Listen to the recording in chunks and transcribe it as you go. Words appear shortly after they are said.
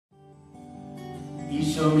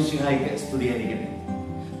ഈശോ മിശിഹായ്ക്ക് സ്തുതിയായിരിക്കട്ടെ.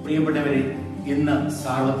 പ്രിയപ്പെട്ടവരെ, ഇന്ന്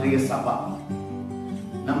സാർവത്രിക സഭ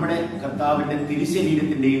നമ്മുടെ കർത്താവിന്റെ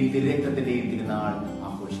തിരുശരീരത്തിന്റെയും തിരുരക്തത്തിന്റെയും തിരുനാൾ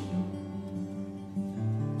ആഘോഷിക്കുന്നു.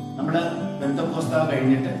 നമ്മള് പെന്തക്കോസ്ത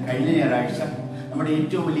കഴിഞ്ഞിട്ട് കഴിഞ്ഞ ഞായറാഴ്ച നമ്മുടെ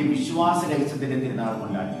ഏറ്റവും വലിയ വിശ്വാസ രഹസ്യത്തിന്റെ തിരുനാൾ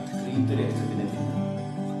കൊണ്ടാടി, ക്രീസ്തു രഹസ്യത്തിന്റെ തിരുനാൾ.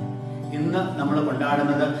 ഇന്ന് നമ്മൾ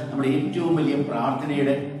കൊണ്ടാടുന്നത് നമ്മുടെ ഏറ്റവും വലിയ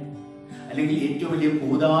പ്രാർത്ഥനയുടെ അല്ലെങ്കിൽ ഏറ്റവും വലിയ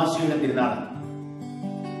കൂദാശയുടെ തിരുനാളാണ്.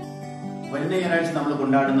 വരുന്ന ഞായറാഴ്ച നമ്മൾ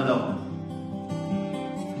കൊണ്ടാടുന്നതോ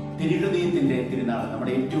തിരുഹൃദയത്തിന്റെ തിരുനാൾ,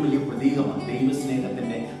 നമ്മുടെ ഏറ്റവും വലിയ പ്രതീകമാണ്.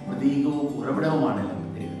 ദൈവസ്നേഹത്തിന്റെ പ്രതീകവും ഉറവിടവുമാണല്ലോ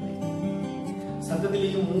തിരുഹൃദയം. സത്യത്തിൽ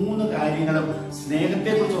ഈ മൂന്ന് കാര്യങ്ങളും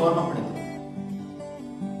സ്നേഹത്തെ കുറിച്ച് ഓർമ്മപ്പെടുത്തും.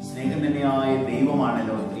 സ്നേഹം തന്നെയായ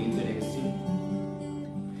ദൈവമാണല്ലോ ത്രിത്വരഹസ്യം.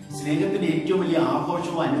 സ്നേഹത്തിന്റെ ഏറ്റവും വലിയ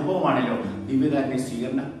ആഘോഷവും അനുഭവമാണല്ലോ ദിവ്യകാരുണ്യ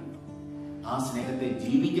സ്വീകരണം. ആ സ്നേഹത്തെ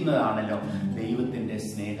ജീവിക്കുന്നതാണല്ലോ ദൈവത്തിന്റെ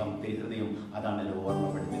സ്നേഹം, തിരുഹൃദയം. അതാണല്ലോ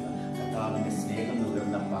ഓർമ്മപ്പെടുത്തുക. കർത്താവിന്റെ സ്നേഹം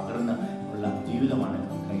നുകർന്ന് പകർന്ന് ഉള്ള ജീവിതമാണ്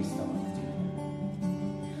ക്രൈസ്തവ ജീവിതം.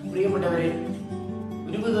 പ്രിയപ്പെട്ടവരെ,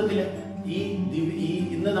 ഒരു വിധത്തില് ഈ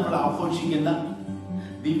ഇന്ന് നമ്മൾ ആഘോഷിക്കുന്ന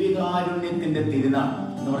ദിവ്യകാരുണ്യത്തിന്റെ തിരുനാൾ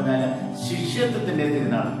എന്ന് പറഞ്ഞാൽ ശിഷ്യത്വത്തിന്റെ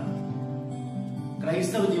തിരുനാൾ.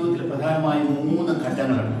 ക്രൈസ്തവ ജീവിതത്തിൽ പ്രധാനമായും 3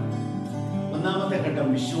 ഘട്ടങ്ങളുണ്ട്. ഒന്നാമത്തെ ഘട്ടം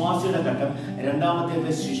വിശ്വാസിയുടെ ഘട്ടം, രണ്ടാമത്തേത്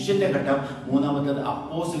ശിഷ്യന്റെ ഘട്ടം, മൂന്നാമത്തേത്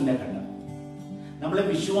അപ്പോസ്തലന്റെ ഘട്ടം. നമ്മളെ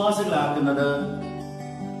വിശ്വാസികളാക്കുന്നത്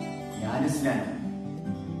ജ്ഞാനസ്നാനം,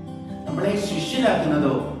 നമ്മളെ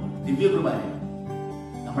ശിഷ്യരാക്കുന്നതോ ദിവ്യകുർബാന,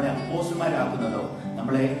 നമ്മളെ അപ്പോസ്തലന്മാരാക്കുന്നതോ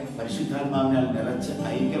നമ്മളെ പരിശുദ്ധാത്മാവിനാൽ നിറച്ച്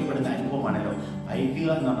ഐക്യപ്പെടുന്ന അനുഭവമാണല്ലോ. ഐക്യ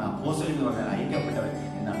എന്ന് പറഞ്ഞാൽ അപ്പോസ്തലൻ എന്ന് പറഞ്ഞാൽ ഐക്യപ്പെട്ടവൻ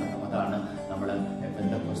എന്നാണ്. അതാണ് നമ്മൾ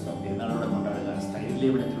പെന്തക്കോസ്ത തിരുനാളോടെ കൊണ്ടാടുക.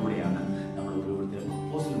 സ്ഥൈര്യലേപനത്തിലൂടെയാണ് നമ്മൾ ഓരോരുത്തരും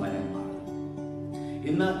അപ്പോസ്തലന്മാരെ മാറുന്നത്.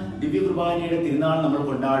 ഇന്ന് ദിവ്യകുർബാനയുടെ തിരുനാൾ നമ്മൾ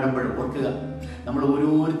കൊണ്ടാടുമ്പോൾ ഓർക്കുക, നമ്മൾ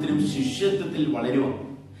ഓരോരുത്തരും ശിഷ്യത്വത്തിൽ വളരുക.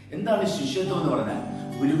 എന്താണ് ശിഷ്യത്വം എന്ന് പറഞ്ഞാൽ?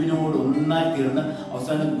 ഗുരുവിനോട് ഒന്നായി തീർന്ന്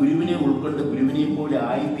അവസാനം ഗുരുവിനെ ഉൾക്കൊണ്ട് ഗുരുവിനെ പോലെ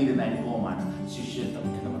ആയിത്തീരുന്ന അനുഭവമാണ് ശിഷ്യത്വം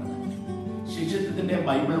എന്ന് പറഞ്ഞാൽ. ശിഷ്യത്വത്തിന്റെ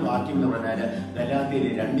ബൈബിൾ വാക്യം എന്ന് പറഞ്ഞാൽ ഗലാത്യയിലെ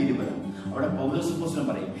 2:20. അവിടെ പൗലോസ് അപ്പോസ്തലൻ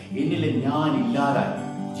പറയും, എന്നിൽ ഞാൻ ഇല്ലാതായി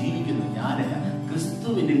ജീവിക്കുന്നു, ഞാനല്ല ക്രിസ്തു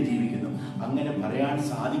എന്നിൽ ജീവിക്കുന്നു. അങ്ങനെ പറയാൻ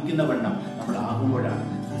സാധിക്കുന്ന വണ്ണം നമ്മൾ ആകുമ്പോഴാണ്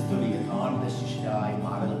ക്രിസ്തുവിന്റെ യഥാർത്ഥ ശിഷ്യരായി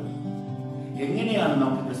മാറുന്നത്. എങ്ങനെയാണ്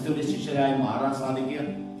നമുക്ക് ക്രിസ്തുവിന്റെ ശിഷ്യരായി മാറാൻ സാധിക്കുക?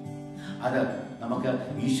 അത് നമുക്ക്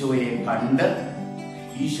ഈശോയെ കണ്ട്,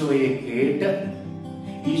 ഈശോയെ കേട്ട്,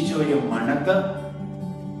 ഈശോയെ മണത്ത്,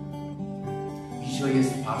 ഈശോയെ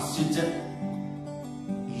സ്പർശിച്ച്,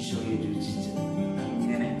 ഈശോയെ രുചിച്ച്,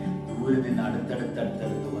 അങ്ങനെ ദൂരെ നിന്ന്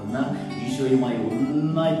അടുത്തടുത്തടുത്തടുത്ത് വന്ന് ഈശോയുമായി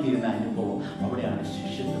ഒന്നായി തീരുന്ന അനുഭവം. അവിടെയാണ്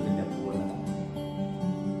ശിഷ്യത്വത്തിന്റെ പൂർണ്ണത.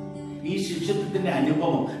 ഈ ശിഷ്യത്വത്തിന്റെ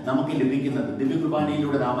അനുഭവം നമുക്ക് ലഭിക്കുന്നത്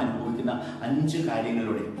ദിവ്യകുർബാനയിലൂടെ നാം അനുഭവിക്കുന്ന 5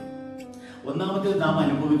 കാര്യങ്ങളിലൂടെ. ഒന്നാമത്തേത് നാം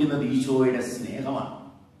അനുഭവിക്കുന്നത് ഈശോയുടെ സ്നേഹമാണ്.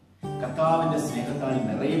 കർത്താവിന്റെ സ്നേഹത്താൽ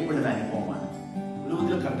നിറയപ്പെടുന്ന അനുഭവമാണ്. ഒരു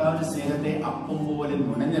വിധത്തിൽ കർത്താവിന്റെ സ്നേഹത്തെ അപ്പം പോലെ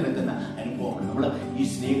നുണഞ്ഞെടുക്കുന്ന അനുഭവമാണ്. നമ്മൾ ഈ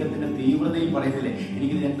സ്നേഹത്തിന്റെ തീവ്രതയിൽ പറയുന്നില്ലേ,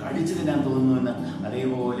 എനിക്ക് ഞാൻ കടിച്ചു തിന്നാൻ തോന്നുന്നുവെന്ന്.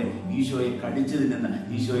 അതേപോലെ ഈശോയെ കടിച്ചു തിന്നുന്ന,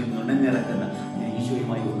 ഈശോയെ നുണഞ്ഞിറക്കുന്ന,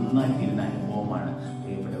 ഈശോയുമായി ഒന്നായി തീരുന്ന അനുഭവമാണ്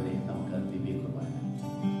പ്രിയപ്പെട്ടവരെ നമുക്ക് ദിവ്യകുർബാന.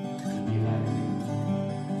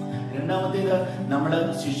 രണ്ടാമത്തേത്, നമ്മൾ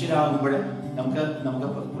ശിഷ്യരാകുമ്പോൾ നമുക്ക്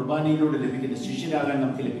കുർബാനയിലൂടെ ലഭിക്കുന്ന, ശിഷ്യരാകാൻ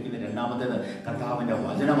നമുക്ക് ലഭിക്കുന്ന രണ്ടാമത്തേത് കർത്താവിന്റെ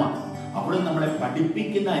വചനമാണ്. അവിടെ നമ്മളെ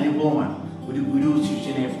പഠിപ്പിക്കുന്ന അനുഭവമാണ്. ഒരു ഗുരു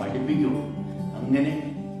ശിഷ്യനെ പഠിപ്പിക്കും. അങ്ങനെ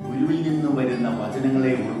ഗുരുവിൽ നിന്ന് വരുന്ന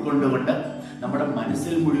വചനങ്ങളെ ഉൾക്കൊണ്ടുകൊണ്ട് നമ്മുടെ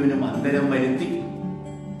മനസ്സിൽ മുഴുവനും അന്തരം വരുത്തി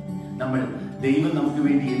നമ്മൾ ദൈവം നമുക്ക്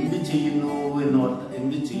വേണ്ടി എന്ത്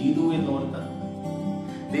ചെയ്തു എന്നോർത്ത്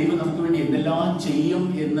ദൈവം നമുക്ക് വേണ്ടി എന്തെല്ലാം ചെയ്യും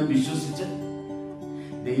എന്ന് വിശ്വസിച്ച്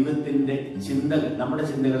ദൈവത്തിന്റെ ചിന്തകൾ, നമ്മുടെ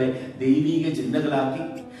ചിന്തകളെ ദൈവിക ചിന്തകളാക്കി,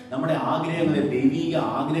 നമ്മുടെ ആഗ്രഹങ്ങളെ ദൈവിക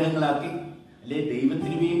ആഗ്രഹങ്ങളാക്കി, അല്ലെ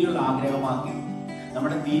ദൈവത്തിന് വേണ്ടിയുള്ള ആഗ്രഹമാക്കി,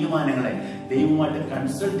 നമ്മുടെ തീരുമാനങ്ങളെ ദൈവവുമായിട്ട്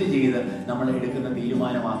കൺസൾട്ട് ചെയ്ത് നമ്മൾ എടുക്കുന്ന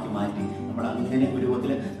തീരുമാനമാക്കി മാറ്റി നമ്മൾ അങ്ങനെ ഒരു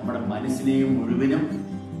വിധത്തിൽ നമ്മുടെ മനസ്സിനെയും മുഴുവനും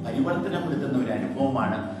പരിവർത്തനപ്പെടുത്തുന്ന ഒരു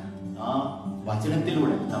അനുഭവമാണ് ആ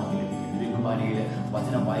വചനത്തിലൂടെ നമുക്ക് ലഭിക്കുന്നത്. ദിവ്യകുർബാനയിൽ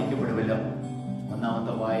വചനം വായിക്കപ്പെടുമല്ലോ.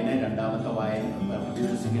 ഒന്നാമത്തെ വായന, രണ്ടാമത്തെ വായന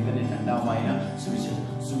പ്രതിദിവസത്തിന്റെ രണ്ടാം വായന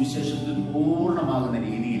സുവിശേഷത്തിൽ പൂർണ്ണമാകുന്ന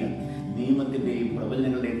രീതിയിൽ നിയമത്തിന്റെയും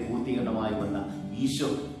പ്രവചനങ്ങളുടെയും പൂർത്തീകരണമായി വന്ന ഈശോ,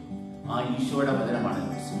 ആ ഈശോയുടെ വചനമാണ്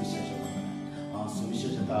സുവിശേഷം. ആ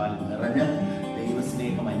സുവിശേഷത്താൽ നിറഞ്ഞ്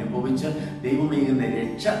ദൈവസ്നേഹം അനുഭവിച്ച്, ദൈവമേകുന്ന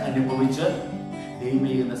രക്ഷ അനുഭവിച്ച്,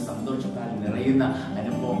 ദൈവമേകുന്ന സന്തോഷത്താൽ നിറയുന്ന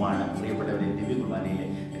അനുഭവമാണ് പ്രിയപ്പെട്ടവരെ ദിവ്യകുർബാനയിലെ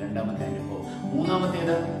രണ്ടാമത്തെ അനുഭവം.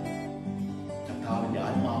 മൂന്നാമത്തേത് കർത്താവിന്റെ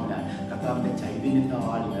ആത്മാവിനാൽ, കർത്താവിന്റെ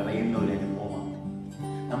ചൈതന്യത്താൽ നിറയുന്ന ഒരു അനുഭവമാണ്.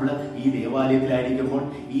 നമ്മൾ ഈ ദേവാലയത്തിലായിരിക്കുമ്പോൾ,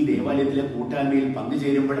 ഈ ദേവാലയത്തിലെ കൂട്ടായ്മയിൽ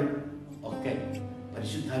പങ്കുചേരുമ്പോഴും ഒക്കെ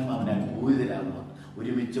പരിശുദ്ധാത്മാവിനാൽ പൂരിതരാകുക.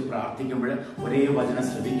 ഒരുമിച്ച് പ്രാർത്ഥിക്കുമ്പോൾ, ഒരേ വചനം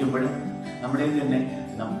ശ്രദ്ധിക്കുമ്പോൾ നമ്മളെ തന്നെ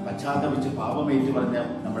പശ്ചാത്തപിച്ച് പാപമേറ്റു പറഞ്ഞ്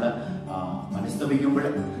നമ്മൾ മനസ്തപിക്കുമ്പോൾ,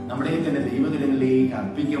 നമ്മളെ തന്നെ ദൈവകരങ്ങളിലേക്ക്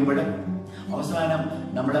അർപ്പിക്കുമ്പോൾ, അവസാനം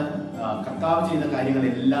നമ്മൾ കർത്താവ് ചെയ്ത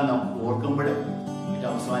കാര്യങ്ങളെല്ലാം നാം ഓർക്കുമ്പോൾ,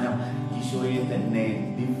 അവസാനം ഈശോയെ തന്നെ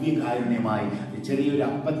ദിവ്യകാരുണ്യമായി ചെറിയൊരു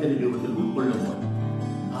അപ്പത്തിന്റെ രൂപത്തിൽ ഉൾക്കൊള്ളുമ്പോൾ,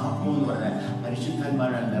 ആ അപ്പം എന്ന് പറഞ്ഞാൽ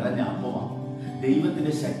പരിശുദ്ധാത്മാവാൽ നിറഞ്ഞ അപ്പമാണ്.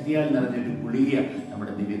 ദൈവത്തിന്റെ ശക്തിയാൽ നിറഞ്ഞൊരു ഗുളിക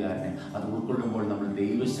നമ്മുടെ ദിവ്യകാരുണ്യം. അത് ഉൾക്കൊള്ളുമ്പോൾ നമ്മൾ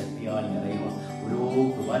ദൈവശക്തിയാൽ നിറയുക. ഓരോ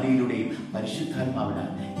കുർബാനയിലൂടെയും പരിശുദ്ധാത്മാവിനാൽ,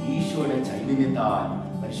 ഈശോയുടെ ചൈതന്യത്താൽ,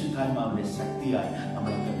 പരിശുദ്ധാത്മാവിന്റെ ശക്തിയാൽ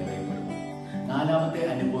നമ്മളൊക്കെ നിറയപ്പെടും. നാലാമത്തെ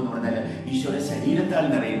അനുഭവം എന്ന് പറഞ്ഞാൽ ഈശോയുടെ ശരീരത്താൽ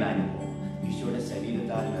നിറയുന്ന അനുഭവം. ഈശോയുടെ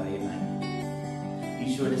ശരീരത്താൽ നിറയുന്ന അനുഭവം.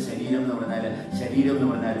 ഈശോയുടെ ശരീരം എന്ന്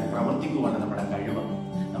പറഞ്ഞാൽ പ്രവർത്തിക്കുവാണ് നമ്മുടെ കഴിവ്.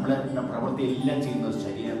 നമ്മുടെ പ്രവൃത്തി എല്ലാം ചെയ്യുന്നത്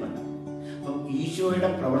ശരീരം കൊണ്ട്. അപ്പം ഈശോയുടെ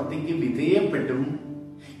പ്രവൃത്തിക്ക് വിധേയപ്പെട്ടും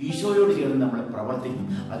ഈശോയോട് ചേർന്ന് നമ്മൾ പ്രവർത്തിക്കും.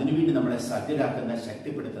 അതിനുവേണ്ടി നമ്മളെ സജ്ജരാക്കുന്ന,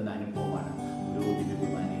 ശക്തിപ്പെടുത്തുന്ന അനുഭവമാണ് ഓരോ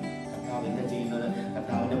ദിവ്യകുർബാനയും. കർത്താവ് എന്താ ചെയ്യുന്നത്?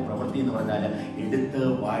 കർത്താവിന്റെ പ്രവൃത്തി എന്ന് പറഞ്ഞാൽ എടുത്ത്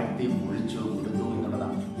വാഴ്ത്തി മുറിച്ചു കൊടുത്തു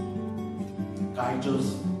എന്നുള്ളതാണ്.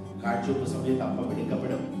 കാഴ്ചവെപ്പ് സമയത്ത് അപ്പം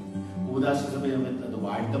എടുക്കപ്പെടും, കൂദാശ സമയത്ത് അത്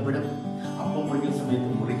വാഴ്ത്തപ്പെടും, അപ്പം മുറിക്കുന്ന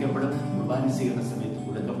സമയത്ത് മുറിക്കപ്പെടും, കുർബാന ചെയ്യുന്ന സമയത്ത്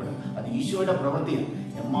കൊടുക്കപ്പെടും. അത് ഈശോയുടെ പ്രവൃത്തിയാണ്.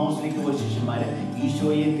 എമ്മാവുസിലേക്ക് പോയ ശിഷ്യന്മാര്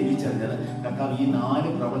ഈശോയെ തിരിച്ചറിഞ്ഞത് കർത്താവ് ഈ 4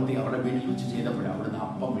 പ്രവൃത്തി അവരുടെ വീട്ടിൽ വെച്ച് ചെയ്തപ്പോൾ അവിടുന്ന്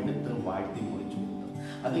അപ്പം എടുത്ത് വാഴ്ത്തി മുറിച്ചു കൊടുത്തു.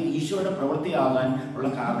 അത് ഈശോയുടെ പ്രവൃത്തിയാകാൻ ഉള്ള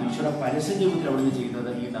കാരണം ഈശോയുടെ പരസ്യ ജീവിതത്തിൽ അവിടുന്ന്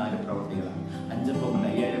ചെയ്തത് ഈ 4 പ്രവൃത്തികളാണ്. 5 അപ്പം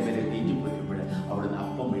 5000 പേരെ തീറ്റിപ്പോയപ്പോൾ അവിടുന്ന്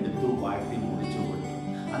അപ്പം എടുത്തു വാഴ്ത്തി മുറിച്ചു കൊടുത്തു.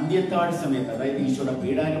 അന്ത്യത്താഴ് സമയത്ത്, അതായത് ഈശോയുടെ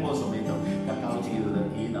പീഡാനുഭവ സമയത്തും കർത്താവ് ചെയ്തത്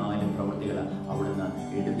ഈ 4 പ്രവൃത്തികളാണ്. അവിടുന്ന്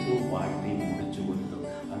എടുത്തു വാഴ്ത്തി മുറിച്ചു കൊടുത്തു.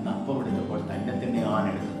 അന്ന് അപ്പം എടുത്തപ്പോൾ തന്നെ തന്നെയാണ്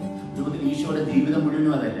എടുത്തത്. രൂപത്തിൽ ഈശോയുടെ ജീവിതം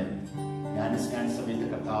മുഴുവനും അതല്ലേ. ജ്ഞാനസ്നാന സമയത്ത്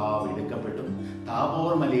കർത്താവ് എടുക്കപ്പെട്ടു,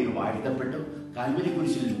 താബോർ മലയിൽ വാഴ്ത്തപ്പെട്ടു, കാൽവരി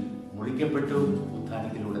കുരിശിൽ മുറിക്കപ്പെട്ടു,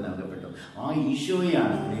 ഉത്ഥാനത്തിലൂടെ നൽകപ്പെട്ടു. ആ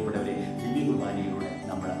ഈശോയെയാണ് പ്രിയപ്പെട്ടവരെ ദിവ്യകുർബാനയിലൂടെ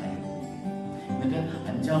നമ്മൾ അനുഭവിക്കുന്നത്. എന്നിട്ട്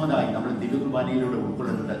 5ാമതായി നമ്മൾ ദിവ്യകുർബാനയിലൂടെ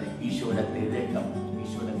ഉൾക്കൊള്ളുന്നത് ഈശോയുടെ തിരുരക്തം.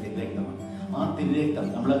 ഈശോയുടെ തിരുരക്തമാണ്. ആ തിരുരക്തം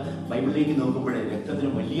നമ്മൾ ബൈബിളിലേക്ക് നോക്കുമ്പോഴേ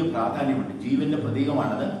രക്തത്തിന് വലിയ പ്രാധാന്യമുണ്ട്. ജീവന്റെ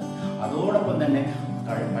പ്രതീകമാണത്. അതോടൊപ്പം തന്നെ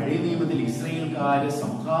പഴയ നിയമത്തിൽ ഇസ്രായേൽക്കാര്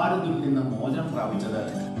സംഹാരത്തിൽ നിന്ന് മോചനം പ്രാപിച്ചത്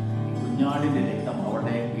കുഞ്ഞാടിന്റെ രക്തം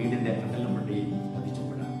അവരുടെ വീടിന്റെ അകലമ്പട്ടിയിൽ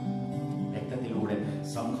പതിച്ചപ്പോഴാണ്. രക്തത്തിലൂടെ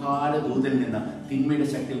സംഹാരദൂതിൽ നിന്ന്, തിന്മയുടെ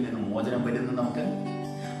ശക്തിയിൽ നിന്ന് മോചനം വരുന്നു നമുക്ക്.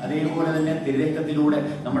 അതേപോലെ തന്നെ തിരുരക്തത്തിലൂടെ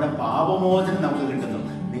നമ്മുടെ പാപമോചനം നമുക്ക് കിട്ടുന്നു.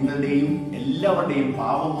 നിങ്ങളുടെയും എല്ലാവരുടെയും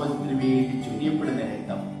പാപമോചനത്തിന് വേണ്ടി ചൊരിയപ്പെടുന്ന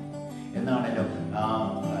രക്തം എന്നാണല്ലോ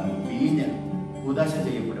വീഞ്ഞ് കൂദാശ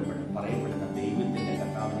ചെയ്യപ്പെടുമ്പോൾ പറയപ്പെടുന്ന ദൈവത്തിന്റെ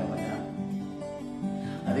കർത്താവിന്റെ വചനം.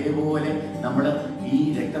 അതേപോലെ നമ്മൾ ഈ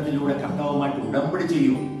രക്തത്തിലൂടെ കർത്താവുമായിട്ട് ഉടമ്പടി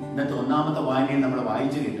ചെയ്യും. ഇന്നത്തെ 1ാമത്തെ വായനയിൽ നമ്മൾ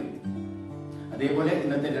വായിച്ചു കിട്ടും. അതേപോലെ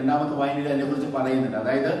ഇന്നത്തെ 2ാമത്തെ വായനയിൽ അതിനെക്കുറിച്ച് പറയുന്നുണ്ട്.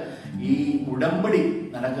 അതായത് ഈ ഉടമ്പടി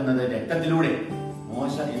നടക്കുന്നത് രക്തത്തിലൂടെ.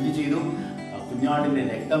 മോശ എന്ത് ചെയ്തു? കുഞ്ഞാടിന്റെ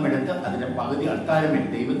രക്തമെടുത്ത് അതിന്റെ പകുതി അൾത്താരമേൽ,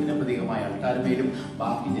 ദൈവത്തിന്റെ പ്രതീകമായ അൾത്താരമേലും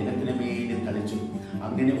ബാക്കി ജനത്തിന് മേലും തളിച്ചു.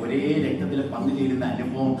 അങ്ങനെ ഒരേ രക്തത്തിൽ പങ്കുചേരുന്ന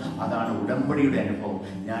അനുഭവം, അതാണ് ഉടമ്പടിയുടെ അനുഭവം.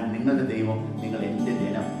 ഞാൻ നിങ്ങളുടെ ദൈവം, നിങ്ങൾ എന്റെ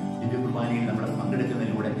ജനം. ദിവ്യകുർബാനയിൽ നമ്മൾ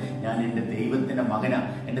പങ്കെടുക്കുന്നതിലൂടെ ഞാൻ എൻ്റെ ദൈവത്തിന്റെ മകനാ,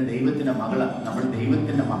 എൻ്റെ ദൈവത്തിന്റെ മകളാ, നമ്മൾ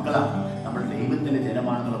ദൈവത്തിന്റെ മക്കളാ, നമ്മൾ ദൈവത്തിന്റെ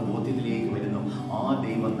ജനമാണെന്നുള്ള ബോധ്യത്തിലേക്ക് വരുന്നു. ആ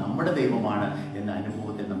ദൈവം നമ്മുടെ ദൈവമാണ് എന്ന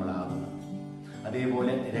അനുഭവത്തിൽ നമ്മളാകുന്നു.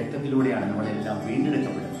 അതേപോലെ രക്തത്തിലൂടെയാണ് നമ്മളെല്ലാം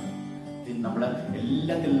വീണ്ടെടുക്കപ്പെടുന്നത്. നമ്മൾ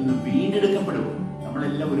എല്ലാത്തിൽ നിന്നും വീണ്ടെടുക്കപ്പെടും.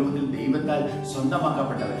 നമ്മളെല്ലാം ഒരു വിധത്തിൽ ദൈവത്താൽ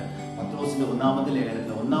സ്വന്തമാക്കപ്പെട്ടവര്. പത്രോസിന്റെ 1ാമത്തെ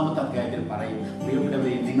ലേഖനത്തിൽ 1ാമത്തെ അധ്യായത്തിൽ പറയും,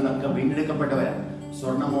 പ്രിയപ്പെട്ടവരെ നിങ്ങളൊക്കെ വീണ്ടെടുക്കപ്പെട്ടവരാണ്.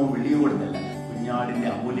 സ്വർണമോ വെള്ളിയോ കൊടുത്തല്ല, കുഞ്ഞാടിന്റെ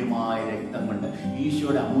അമൂല്യമായ രക്തം കൊണ്ട്,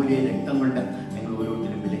 ഈശോയുടെ അമൂല്യ രക്തം കൊണ്ട് നിങ്ങൾ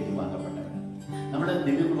ഓരോരുത്തരും വിലയ്ക്ക് വാങ്ങപ്പെട്ടവരാണ്. നമ്മൾ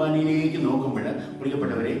ദിവ്യകുർബാനയിലേക്ക് നോക്കുമ്പോൾ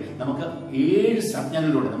പ്രിയപ്പെട്ടവരെ നമുക്ക് 7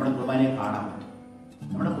 സംജ്ഞകളിലൂടെ നമ്മുടെ കുർബാനയെ കാണാൻ പറ്റും.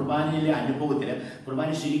 നമ്മുടെ കുർബാനയിലെ അനുഭവത്തിൽ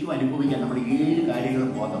കുർബാന ശരിക്കും അനുഭവിക്കാൻ നമ്മൾ 7 കാര്യങ്ങൾ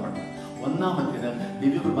ബോധപ്പെടണം. ഒന്നാമത്തേത്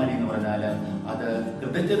ദിവ്യകുർബാന എന്ന് പറഞ്ഞാൽ അത്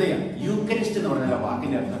കൃതജ്ഞതയാണ്. യൂക്കരിസ്റ്റ് എന്ന് പറഞ്ഞാൽ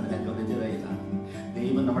വാക്കിന്റെ അർത്ഥം തന്നെ കൃതജ്ഞതയാണ്.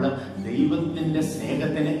 നമ്മൾ ദൈവത്തിന്റെ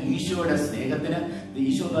സ്നേഹത്തിന്, ഈശോയുടെ സ്നേഹത്തിന്,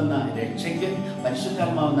 ഈശോ തന്ന രക്ഷയ്ക്ക്,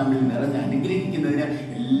 പരിശുദ്ധാത്മാവ് നമ്മിൽ നിറഞ്ഞ് അനുഗ്രഹിക്കുന്നതിന്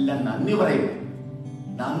എല്ലാം നന്ദി പറയും.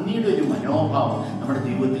 നന്ദിയുടെ ഒരു മനോഭാവം നമ്മുടെ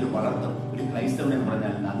ജീവിതത്തിൽ വളർത്തും. ഒരു ക്രൈസ്തവൻ എന്ന്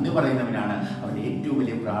പറഞ്ഞാൽ നന്ദി പറയുന്നവനാണ്. അവന്റെ ഏറ്റവും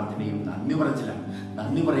വലിയ പ്രാർത്ഥനയും നന്ദി പറച്ചിലാണ്.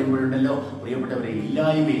 നന്ദി പറയുമ്പോഴുണ്ടല്ലോ പ്രിയപ്പെട്ടവരെ,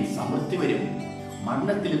 ഇല്ലായ്മയിൽ സമൃദ്ധി വരും,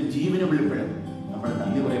 മരണത്തിലും ജീവനും വെളിപ്പെടും. നമ്മൾ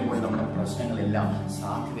നന്ദി പറയുമ്പോൾ നമ്മുടെ പ്രശ്നങ്ങളെല്ലാം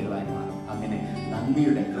സാധ്യതകളായി മാറും. അങ്ങനെ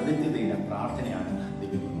നന്ദിയുടെ, കൃതജ്ഞതയുടെ പ്രാർത്ഥനയാണ്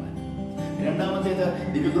ദിവ്യകുർബാന. രണ്ടാമത്തേത്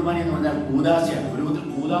ദിവ്യകുർബാന എന്ന് പറഞ്ഞാൽ കൂദാശയാണ്. ഒരു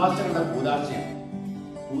വിധത്തിൽ കൂദാശകളുടെ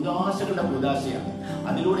കൂദാശയാണ്.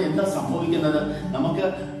 അതിലൂടെ എന്താ സംഭവിക്കുന്നത്? നമുക്ക്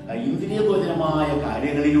ഇന്ദ്രിയഗോചരമായ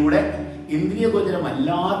കാര്യങ്ങളിലൂടെ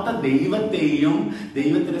ഇന്ദ്രിയഗോചരമല്ലാത്ത ദൈവത്തെയും,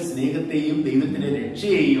 ദൈവത്തിന്റെ സ്നേഹത്തെയും, ദൈവത്തിന്റെ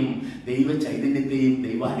രക്ഷയെയും, ദൈവ ചൈതന്യത്തെയും,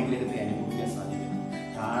 ദൈവാനുഗ്രഹത്തെയും അനുഭവിക്കാൻ സാധിക്കുന്നു.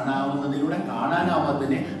 കാണാവുന്നതിലൂടെ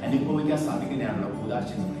കാണാനാവാത്തതിനെ അനുഭവിക്കാൻ സാധിക്കുന്നതാണല്ലോ കൂദാശ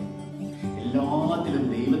എന്ന് പറയുന്നത്. എല്ലാത്തിലും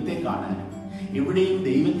ദൈവത്തെ കാണാനും എവിടെയും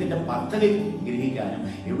ദൈവത്തിന്റെ പദ്ധതി ഗ്രഹിക്കാനും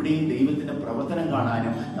എവിടെയും ദൈവത്തിന്റെ പ്രവർത്തനം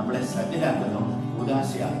കാണാനും നമ്മളെ സജ്ജരാക്കുന്നു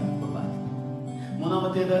കൂദാശ കുർബാന.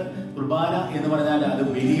 മൂന്നാമത്തേത് കുർബാന എന്ന് പറഞ്ഞാൽ അത്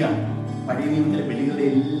ബലിയാണ്. പഴയ നിയമത്തിലെ ബലികളുടെ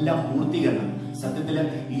എല്ലാം പൂർത്തീകരണം. സത്യത്തില്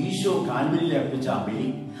ഈശോ കാൽവരിയിൽ അർപ്പിച്ച ആ ബലി,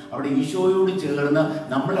 അവിടെ ഈശോയോട് ചേർന്ന്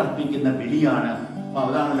നമ്മൾ അർപ്പിക്കുന്ന ബലിയാണ്. അപ്പൊ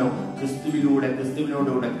അതാണല്ലോ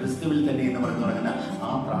ക്രിസ്തുവിനോടുകൂടെ ക്രിസ്തുവിൽ തന്നെ എന്ന് പറയുന്ന ആ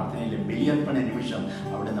പ്രാർത്ഥനയിലെ ബലിയർപ്പണ നിമിഷം.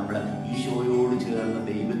 അവിടെ നമ്മൾ ഈശോയോട് ചേർന്ന്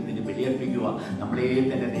ദൈവത്തിന് ബലിയർപ്പിക്കുക, നമ്മളെ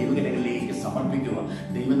തന്നെ ദൈവകരങ്ങളിലേക്ക് സമർപ്പിക്കുക.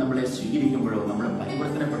 ദൈവം നമ്മളെ സ്വീകരിക്കുമ്പോഴോ നമ്മൾ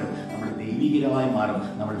പരിവർത്തനപ്പെടും, നമ്മൾ ദൈവികരമായി മാറും,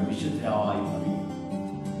 നമ്മൾ വിശുദ്ധരായി മാറും.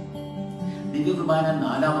 ദിവ്യകുർബാന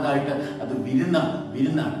നാലാമതായിട്ട് അത്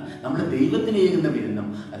വിരുന്നാണ്. നമ്മൾ ദൈവത്തിന് ഏകുന്ന വിരുന്നും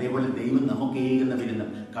അതേപോലെ ദൈവം നമുക്ക് ഏകുന്ന വിരുന്നും.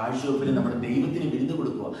 കാഴ്ചവെപ്പിൽ നമ്മൾ ദൈവത്തിന് വിരുന്ന്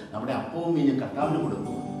കൊടുക്കുക, നമ്മുടെ അപ്പവും വീഞ്ഞും കർത്താവിന്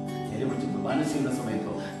കൊടുക്കുക. നേരെ വിളിച്ച് കുർബാന ചെയ്യുന്ന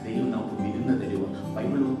സമയത്തോ ദൈവം നമുക്ക് വിരുന്ന് തരുക.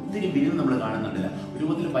 ബൈബിളിൽ ഒത്തിരി വിരുന്ന് നമ്മൾ കാണുന്നുണ്ടല്ല. ഒരു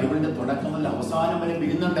മുതൽ ബൈബിളിന്റെ തുടക്കം മുതൽ അവസാനം വരെ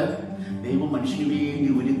വിരുന്നുണ്ട്. ദൈവം മനുഷ്യന് വേണ്ടി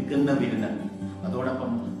ഒരുക്കുന്ന വിരുന്ന്,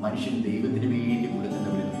 അതോടൊപ്പം മനുഷ്യൻ ദൈവത്തിന് വേണ്ടി കൊടുക്കുന്ന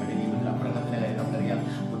വിരുന്ന്. പഴയ നിയമത്തിൽ അബ്രഹാത്തിന്റെ കാര്യം നമുക്കറിയാം,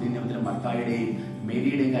 പുതിയ നിയമത്തിൽ മർത്തായുടെയും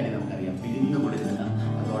മേരിയുടെയും കാര്യം നമുക്കറിയാം. വിരുന്ന് കൊടുക്കുന്ന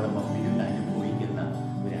അതോടൊപ്പം വിരുന്ന് അനുഭവിക്കുന്ന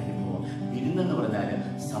ഒരു അനുഭവം. വിരുന്നെന്ന് പറഞ്ഞാൽ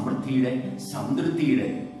സമൃദ്ധിയുടെ, സംതൃപ്തിയുടെ,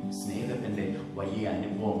 സ്നേഹത്തിന്റെ വലിയ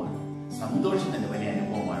അനുഭവമാണ്, സന്തോഷത്തിന്റെ വലിയ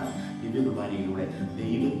അനുഭവമാണ്. ദിവ്യകുർബാനയിലൂടെ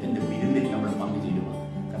ദൈവത്തിന്റെ വിരുന്നിൽ നമ്മൾ പങ്കുചേരുക.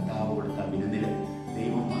 കർത്താവ് കൊടുത്ത വിരുന്നിൽ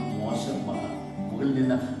ദൈവം മുകളിൽ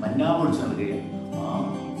നിന്ന് മന്നാ പൊഴിച്ചു നൽകുകയാണ്. ആ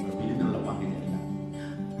വിരുന്നുള്ള പങ്കുചേരില്ല.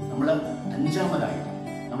 നമ്മൾ അഞ്ചാമതായിട്ട്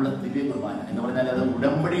നമ്മൾ ദിവ്യ കുർബാന എന്ന് പറഞ്ഞാൽ അത്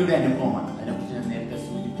ഉടമ്പടിയുടെ അനുഭവമാണ്. അതിനെക്കുറിച്ച് ഞാൻ നേരത്തെ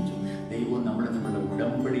സൂചിപ്പിച്ചു. ദൈവവും നമ്മൾ തമ്മിലുള്ള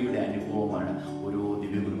ഉടമ്പടിയുടെ അനുഭവമാണ് ഓരോ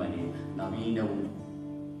ദിവ്യ കുർബാനയും. നവീനവും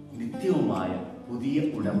നിത്യവുമായ പുതിയ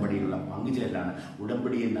ഉടമ്പടിയിലുള്ള പങ്കുചേരലാണ്,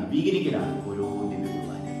 ഉടമ്പടിയെ നവീകരിക്കലാണ് ഓരോ ദിവ്യ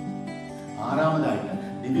കുർബാനയും. ആറാമതായിട്ട്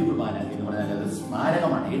ദിവ്യ കുർബാന എന്ന് പറഞ്ഞാൽ അത്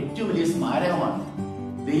സ്മാരകമാണ്, ഏറ്റവും വലിയ സ്മാരകമാണ്.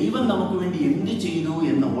 ദൈവം നമുക്ക് വേണ്ടി എന്ത് ചെയ്തു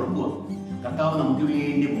എന്ന് ഓർക്കുക. കർത്താവ് നമുക്ക്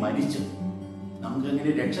വേണ്ടി മരിച്ചു, നമുക്ക്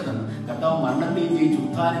എങ്ങനെ രക്ഷ തന്നു. കർത്താവ് മരണത്തെയും ജയിച്ച്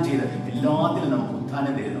ഉത്ഥാനം ചെയ്ത് എല്ലാത്തിലും നമുക്ക്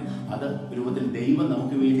ഉത്ഥാനം തരുന്നു. അത് രൂപത്തിൽ ദൈവം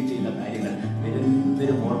നമുക്ക് വേണ്ടി ചെയ്ത കാര്യങ്ങൾ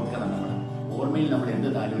നിരന്തരം ഓർക്കണം. നമ്മൾ ഓർമ്മയിൽ നമ്മൾ എന്ത്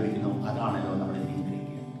താലോലിക്കുന്നു അതാണല്ലോ നമ്മളെ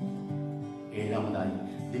നിയന്ത്രിക്കുക. ഏഴാമതായി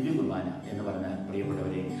ദിവ്യ കുർബാന എന്ന് പറഞ്ഞാൽ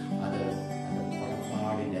പ്രിയപ്പെട്ടവരെ, അത്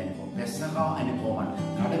പുറപ്പാടിന്റെ അനുഭവം, പെസഹ അനുഭവമാണ്,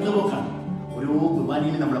 കടന്നുപോക്കാണ്. ഓരോ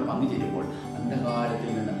കുർബാനയിലും നമ്മൾ പങ്കുചേരുമ്പോൾ അന്ധകാരത്തിൽ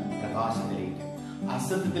നിന്ന് പ്രകാശത്തിലേക്ക്,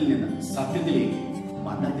 അസത്യത്തിൽ നിന്ന് സത്യത്തിലേക്ക്,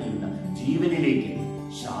 മരണത്തിൽ നിന്ന് ജീവനിലേക്ക്,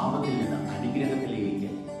 ശാപത്തിൽ നിന്ന് അനുഗ്രഹത്തിലേക്ക്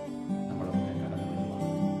നമ്മളൊക്കെ കടന്നു വരുവാണ്.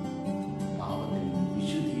 പാപത്തിൽ നിന്ന്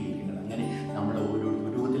വിശുദ്ധിയിലേക്ക്. അങ്ങനെ നമ്മൾ ഓരോ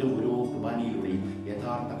കുർബാനയിലൂടെയും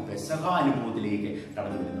യഥാർത്ഥ പെസഹ അനുഭവത്തിലേക്ക്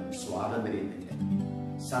കടന്നു വരുന്നു. സ്വാതന്ത്ര്യത്തിന്റെ,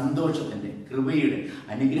 സന്തോഷത്തിന്റെ, കൃപയുടെ,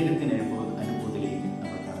 അനുഗ്രഹത്തിന്റെ അനുഭവത്തിലേക്ക്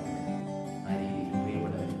നമ്മൾ കടന്നു വരുന്നു. ആ രീതിയിൽ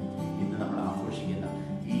പ്രിയപ്പെട്ടവരും, ഇന്ന് നമ്മൾ ആഘോഷിക്കുന്ന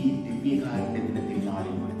ഈ ദിവ്യകാരുണ്യ ദിനത്തിൽ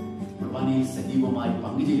നാളിലൂടെ കുർബാനയിൽ സജീവമായി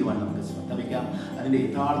പങ്കുചേരുവാൻ നമുക്ക് ശ്രദ്ധ വയ്ക്കാം. അതിന്റെ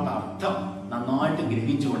യഥാർത്ഥ അർത്ഥം നന്നായിട്ട്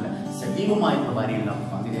ഗ്രഹിച്ചുകൊണ്ട് സജീവമായ കുർബാനയിൽ നമുക്ക്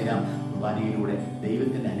പങ്കുചേരാം. കുർബാനയിലൂടെ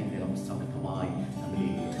ദൈവത്തിന്റെ അനുഗ്രഹം സമൃദ്ധമായി